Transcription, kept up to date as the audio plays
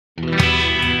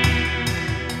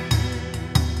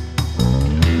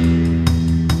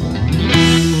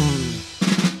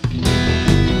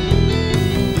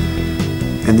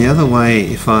other way,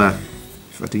 if I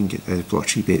didn't get those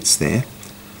blotchy bits there,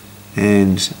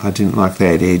 and I didn't like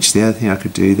that edge, the other thing I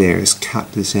could do there is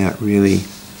cut this out really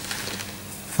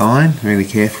fine, really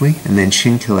carefully, and then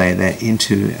Chine-collé that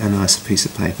into a nicer piece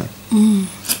of paper.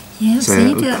 Yeah, so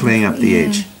that would clean up the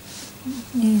edge.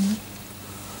 Yeah.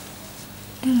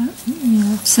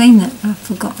 Yeah, I've seen that, but I've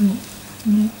forgotten it.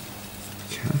 Yeah.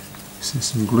 Okay, so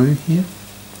some glue here,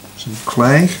 some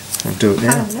clay. I'll do it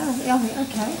now. Oh, no.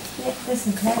 Okay. Yeah, there's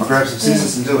some clay. I'll grab some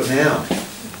scissors and do it now.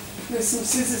 There's some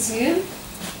scissors here.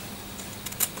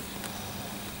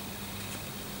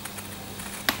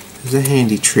 It's a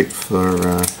handy trick for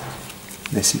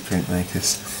messy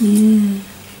printmakers. Yeah.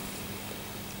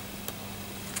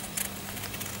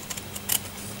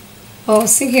 I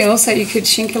was thinking also you could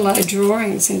Chine-collé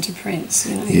drawings into prints.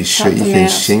 You know, You cut them can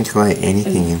out. Chine-collé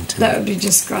anything into That it. would be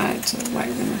just great to whack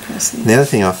them across. The other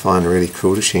thing I find really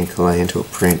cool to Chine-collé into a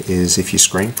print is if you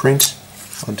screen print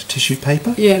onto tissue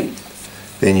paper, Yeah.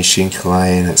 then you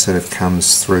Chine-collé and it sort of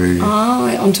comes through,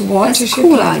 Oh, onto white tissue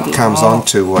cool paper. idea. comes Oh,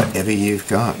 onto whatever you've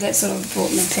got. that sort of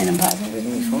brought me pen and paper with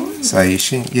me before. So you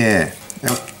yeah.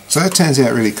 So that turns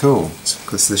out really cool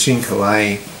because the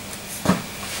Chine-collé,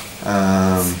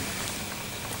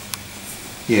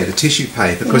 yeah, the tissue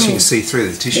paper, because you can see through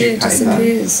the tissue Yeah, it paper.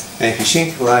 disappears. And if you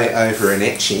Chine-collé over an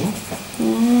etching,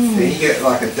 then you get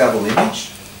like a double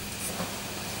image.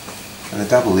 And the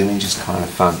double image is kind of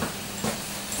fun.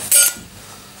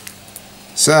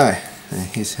 So,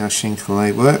 here's how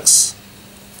Chine-collé works.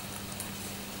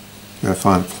 You've got to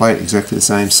find a plate exactly the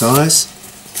same size.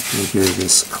 A little bit of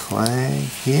this clay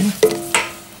here.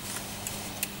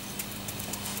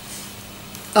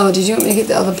 Oh, did you want me to get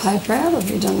the other paper out, or have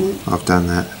you done that? I've done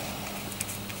that.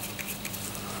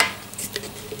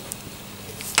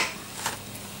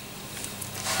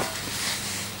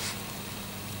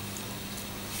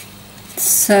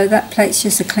 So that plate's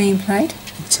just a clean plate?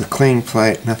 It's a clean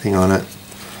plate, nothing on it.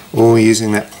 All we're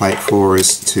using that plate for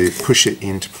is to push it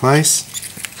into place.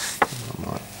 I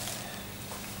might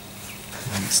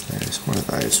use those, one of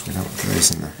those, we don't want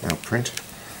those in our print.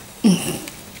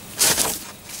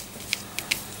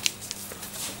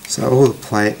 So all the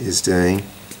plate is doing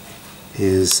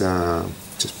is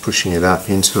just pushing it up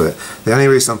into it. The only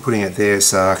reason I'm putting it there is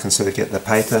so I can sort of get the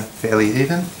paper fairly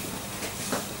even.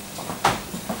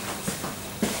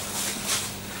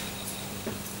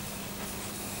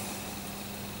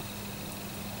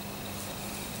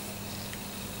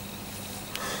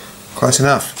 Close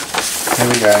enough. There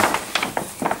we go.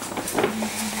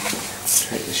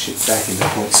 Take this shit back into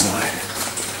port side.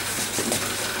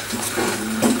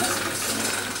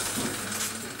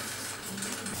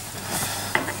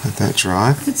 Let that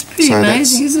dry. It's pretty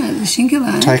amazing, isn't it? The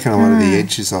Chine-collé. Taken a lot of the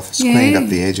edges off. It's cleaned up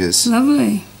the edges.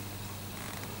 Lovely.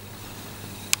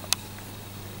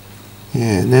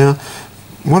 Yeah, now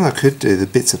what I could do, the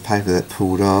bits of paper that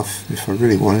pulled off, if I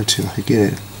really wanted to, I could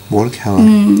get a watercolour.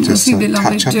 Just I think it'd be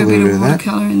lovely touch to up do a a bit little bit of of that.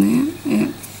 watercolour in there.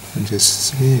 Yeah. And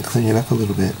just clean it up a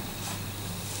little bit.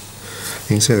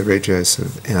 You can see the red goes sort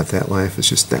of out that way. If it's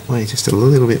just that way, just a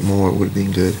little bit more, it would have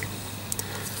been good.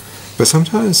 But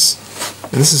sometimes,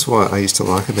 and this is what I used to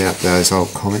like about those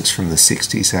old comics from the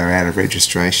 60s, they were out of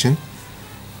registration.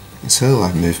 It's sort of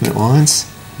like movement lines,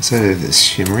 sort of this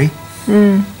shimmery.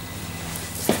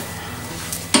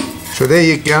 So there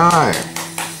you go.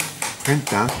 Print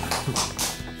done.